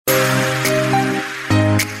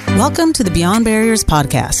Welcome to the Beyond Barriers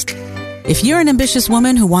podcast. If you're an ambitious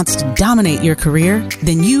woman who wants to dominate your career,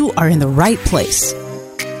 then you are in the right place.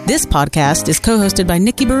 This podcast is co-hosted by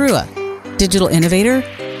Nikki Barua, digital innovator,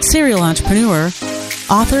 serial entrepreneur,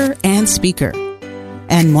 author, and speaker,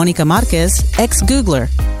 and Monica Marquez, ex-Googler,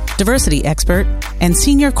 diversity expert, and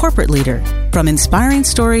senior corporate leader. From inspiring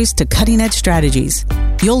stories to cutting-edge strategies,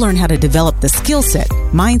 you'll learn how to develop the skill set,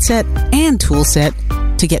 mindset, and tool set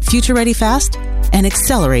to get future-ready fast and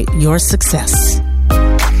accelerate your success.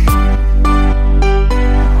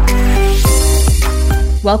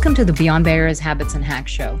 Welcome to the Beyond Barriers Habits and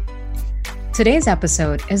Hacks show. Today's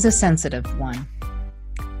episode is a sensitive one.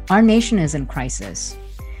 Our nation is in crisis.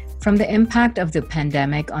 From the impact of the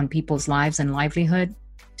pandemic on people's lives and livelihood,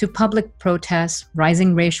 to public protests,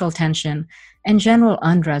 rising racial tension, and general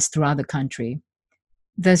unrest throughout the country.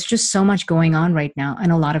 There's just so much going on right now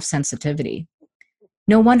and a lot of sensitivity.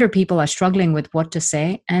 No wonder people are struggling with what to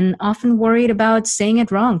say and often worried about saying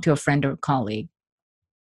it wrong to a friend or colleague.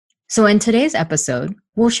 So in today's episode,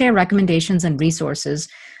 we'll share recommendations and resources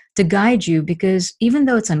to guide you because even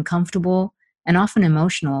though it's uncomfortable and often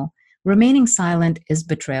emotional, remaining silent is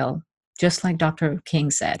betrayal, just like Dr. King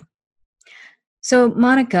said. So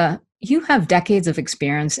Monica, you have decades of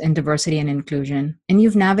experience in diversity and inclusion, and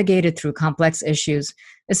you've navigated through complex issues,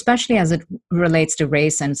 especially as it relates to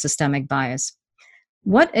race and systemic bias.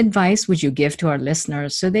 What advice would you give to our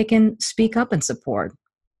listeners so they can speak up and support?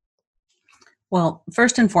 Well,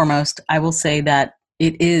 first and foremost, I will say that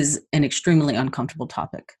it is an extremely uncomfortable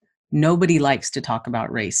topic. Nobody likes to talk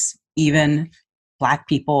about race, even Black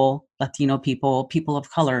people, Latino people, people of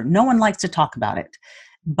color. No one likes to talk about it,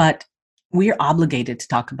 but we are obligated to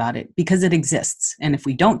talk about it because it exists. And if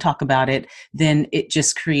we don't talk about it, then it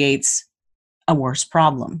just creates a worse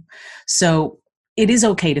problem. So it is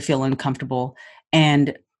okay to feel uncomfortable.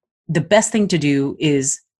 And the best thing to do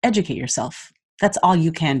is educate yourself. That's all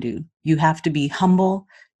you can do. You have to be humble.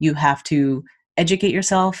 You have to educate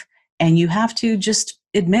yourself. And you have to just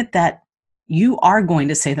admit that you are going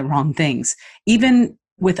to say the wrong things. Even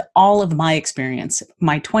with all of my experience,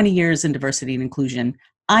 my 20 years in diversity and inclusion,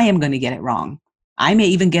 I am going to get it wrong. I may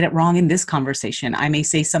even get it wrong in this conversation. I may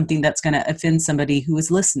say something that's going to offend somebody who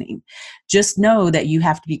is listening. Just know that you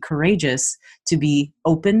have to be courageous to be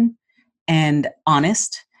open and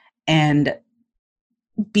honest and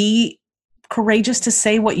be courageous to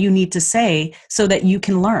say what you need to say so that you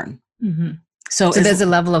can learn. Mm-hmm. So there's a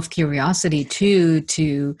level of curiosity too,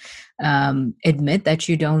 to admit that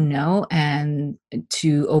you don't know and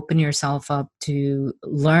to open yourself up to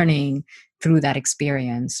learning through that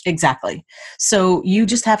experience. Exactly. So you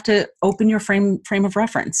just have to open your frame of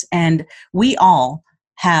reference. And we all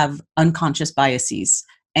have unconscious biases.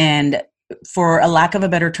 And for a lack of a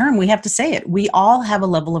better term, we have to say it. We all have a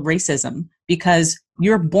level of racism because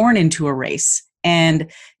you're born into a race. And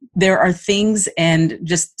there are things and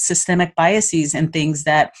just systemic biases and things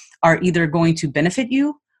that are either going to benefit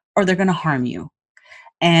you or they're going to harm you.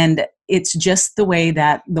 And it's just the way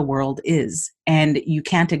that the world is. And you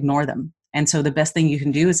can't ignore them. And so the best thing you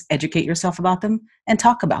can do is educate yourself about them and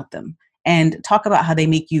talk about them. And talk about how they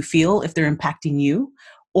make you feel if they're impacting you,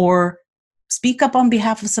 or speak up on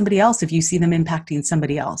behalf of somebody else if you see them impacting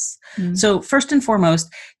somebody else. Mm-hmm. So first and foremost,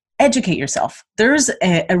 educate yourself. There's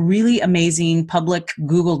a really amazing public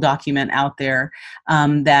Google document out there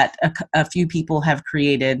that a few people have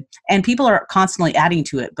created, and people are constantly adding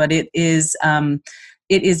to it, but it is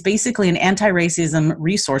basically an anti-racism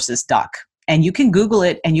resources doc. And you can Google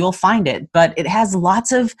it and you'll find it, but it has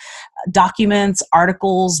lots of documents,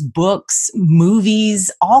 articles, books,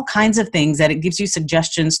 movies, all kinds of things that it gives you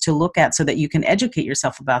suggestions to look at so that you can educate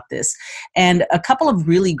yourself about this. And a couple of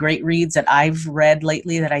really great reads that I've read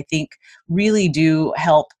lately that I think really do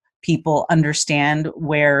help people understand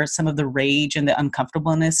where some of the rage and the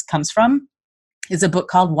uncomfortableness comes from is a book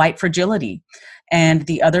called White Fragility. And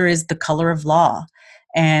the other is The Color of Law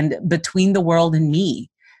and Between the World and Me.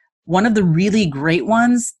 One of the really great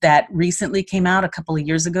ones that recently came out a couple of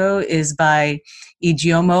years ago is by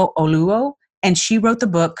Ijeoma Oluo, and she wrote the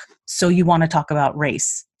book, So You Want to Talk About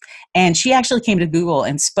Race. And she actually came to Google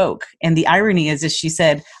and spoke. And the irony is she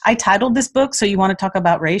said, I titled this book, So You Want to Talk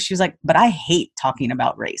About Race? She was like, but I hate talking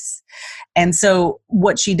about race. And so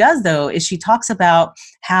what she does, though, is she talks about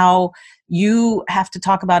how you have to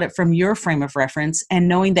talk about it from your frame of reference and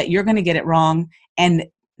knowing that you're going to get it wrong and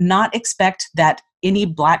not expect that any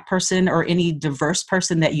Black person or any diverse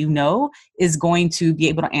person that you know is going to be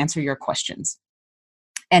able to answer your questions.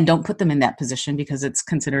 And don't put them in that position because it's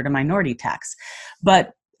considered a minority tax.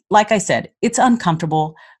 But like I said, it's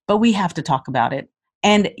uncomfortable, but we have to talk about it.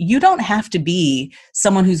 And you don't have to be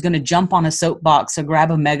someone who's going to jump on a soapbox or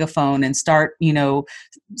grab a megaphone and start,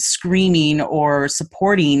 screaming or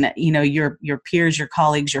supporting, your peers, your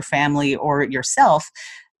colleagues, your family, or yourself.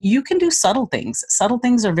 You can do subtle things. Subtle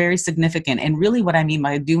things are very significant. And really what I mean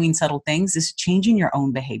by doing subtle things is changing your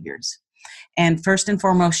own behaviors. And first and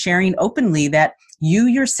foremost, sharing openly that you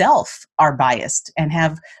yourself are biased and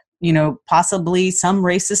have, possibly some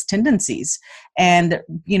racist tendencies, and,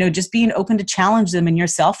 just being open to challenge them in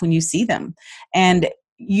yourself when you see them. And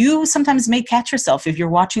you sometimes may catch yourself if you're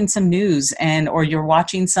watching some news or you're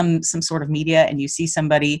watching some sort of media and you see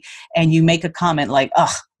somebody and you make a comment like,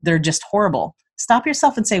 "Ugh, they're just horrible." Stop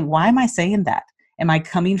yourself and say, why am I saying that? Am I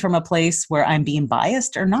coming from a place where I'm being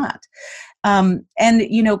biased or not? And,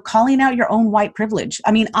 calling out your own white privilege.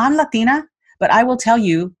 I mean, I'm Latina, but I will tell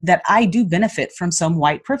you that I do benefit from some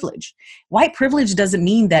white privilege. White privilege doesn't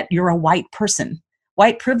mean that you're a white person.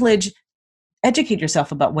 White privilege, educate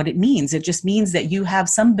yourself about what it means. It just means that you have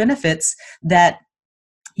some benefits, that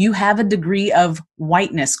you have a degree of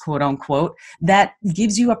whiteness, quote unquote, that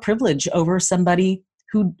gives you a privilege over somebody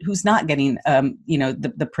who's not getting,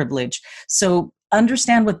 the privilege. So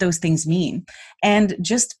understand what those things mean, and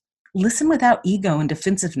just listen without ego and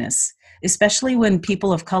defensiveness, especially when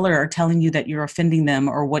people of color are telling you that you're offending them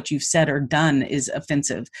or what you've said or done is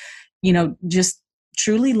offensive. Just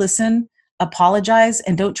truly listen, apologize,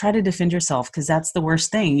 and don't try to defend yourself, because that's the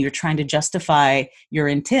worst thing. You're trying to justify your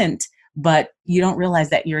intent, but you don't realize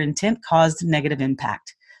that your intent caused negative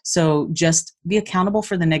impact. So just be accountable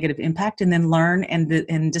for the negative impact, and then learn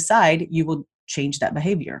and decide you will change that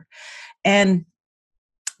behavior. And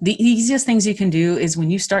the easiest things you can do is when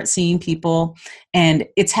you start seeing people, and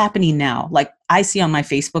it's happening now, like I see on my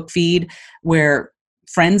Facebook feed where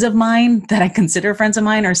friends of mine that I consider friends of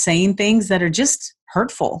mine are saying things that are just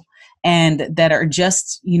hurtful and that are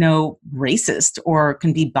just, racist, or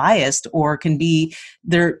can be biased, or can be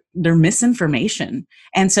their misinformation.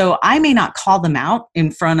 And so I may not call them out in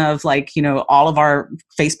front of all of our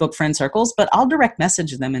Facebook friend circles, but I'll direct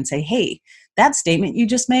message them and say, hey, that statement you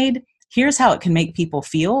just made, here's how it can make people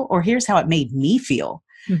feel, or here's how it made me feel.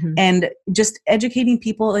 Mm-hmm. And just educating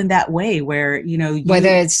people in that way where, whether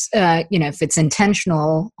it's, if it's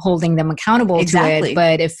intentional, holding them accountable to it,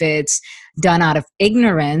 but if it's done out of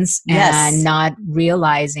ignorance and not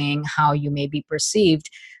realizing how you may be perceived,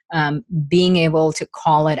 being able to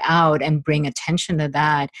call it out and bring attention to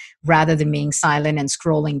that rather than being silent and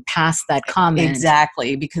scrolling past that comment.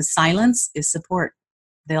 Exactly, because silence is support.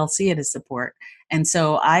 They'll see it as support. And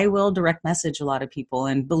so I will direct message a lot of people.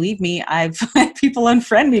 And believe me, I've had people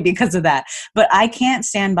unfriend me because of that. But I can't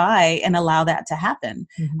stand by and allow that to happen.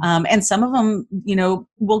 Mm-hmm. And some of them,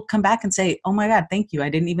 will come back and say, oh my God, thank you. I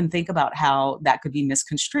didn't even think about how that could be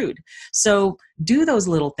misconstrued. So do those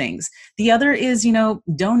little things. The other is,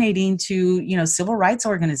 donating to, civil rights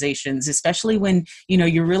organizations, especially when,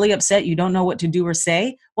 you're really upset, you don't know what to do or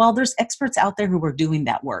say. Well, there's experts out there who are doing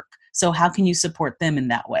that work. So how can you support them in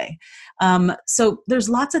that way? So there's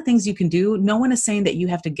lots of things you can do. No one is saying that you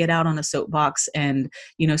have to get out on a soapbox and,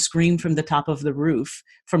 scream from the top of the roof,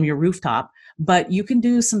 from your rooftop, but you can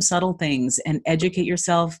do some subtle things and educate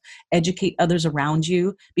yourself, educate others around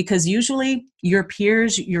you, because usually your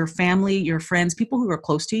peers, your family, your friends, people who are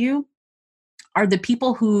close to you are the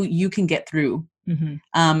people who you can get through.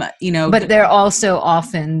 Mm-hmm. But they're also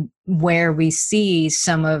often where we see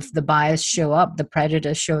some of the bias show up, the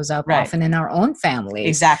prejudice shows up often in our own families.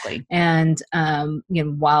 Exactly. And,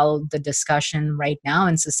 while the discussion right now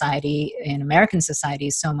in society, in American society,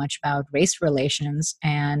 is so much about race relations,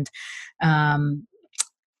 and,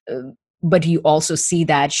 but you also see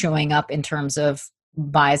that showing up in terms of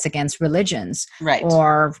bias against religions, right?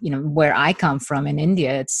 Or where I come from in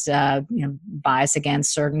India, it's bias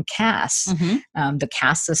against certain castes. Mm-hmm. The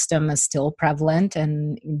caste system is still prevalent,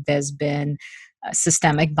 and there's been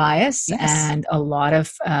systemic bias and a lot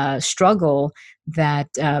of struggle that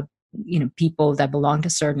people that belong to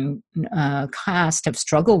certain caste have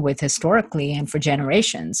struggled with historically and for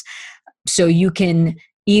generations. So you can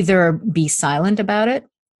either be silent about it,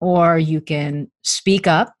 or you can speak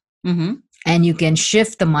up. Mm-hmm. And you can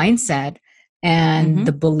shift the mindset and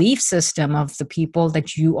the belief system of the people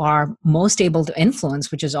that you are most able to influence,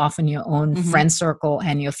 which is often your own friend circle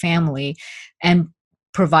and your family, and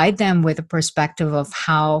provide them with a perspective of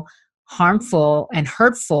how harmful and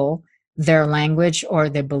hurtful their language or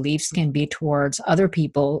their beliefs can be towards other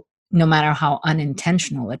people, no matter how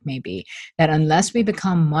unintentional it may be. That unless we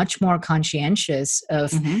become much more conscientious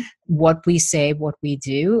of what we say, what we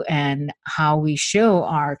do, and how we show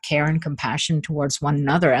our care and compassion towards one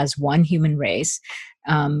another as one human race,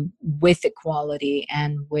 with equality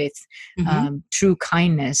and with true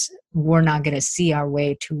kindness, we're not going to see our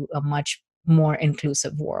way to a much more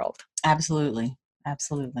inclusive world. Absolutely.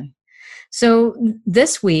 Absolutely. So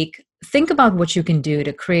this week, think about what you can do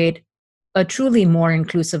to create a truly more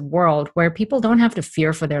inclusive world where people don't have to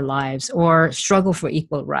fear for their lives or struggle for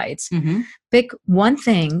equal rights. Pick one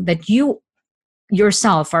thing that you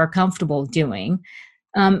yourself are comfortable doing.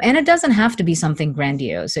 And it doesn't have to be something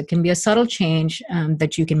grandiose. It can be a subtle change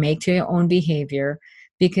that you can make to your own behavior,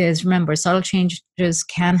 because remember, subtle changes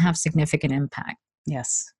can have significant impact.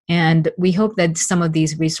 Yes. And we hope that some of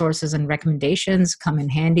these resources and recommendations come in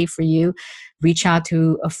handy for you. Reach out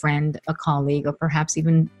to a friend, a colleague, or perhaps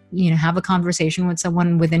even have a conversation with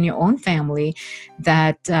someone within your own family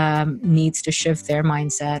that needs to shift their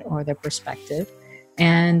mindset or their perspective.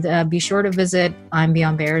 And be sure to visit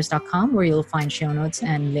I'mBeyondBarriers.com, where you'll find show notes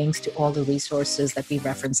and links to all the resources that we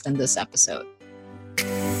referenced in this episode.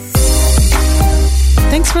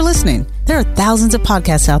 Thanks for listening. There are thousands of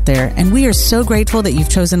podcasts out there, and we are so grateful that you've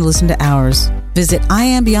chosen to listen to ours. Visit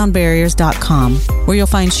I'mBeyondBarriers.com, where you'll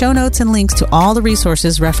find show notes and links to all the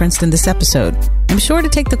resources referenced in this episode. And be sure to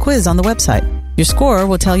take the quiz on the website. Your score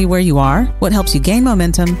will tell you where you are, what helps you gain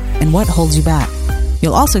momentum, and what holds you back.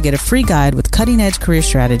 You'll also get a free guide with cutting-edge career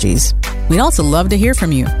strategies. We'd also love to hear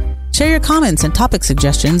from you. Share your comments and topic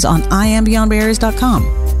suggestions on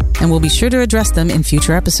I'mBeyondBarriers.com. And we'll be sure to address them in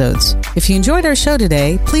future episodes. If you enjoyed our show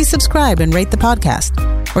today, please subscribe and rate the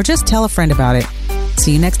podcast, or just tell a friend about it.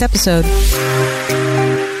 See you next episode.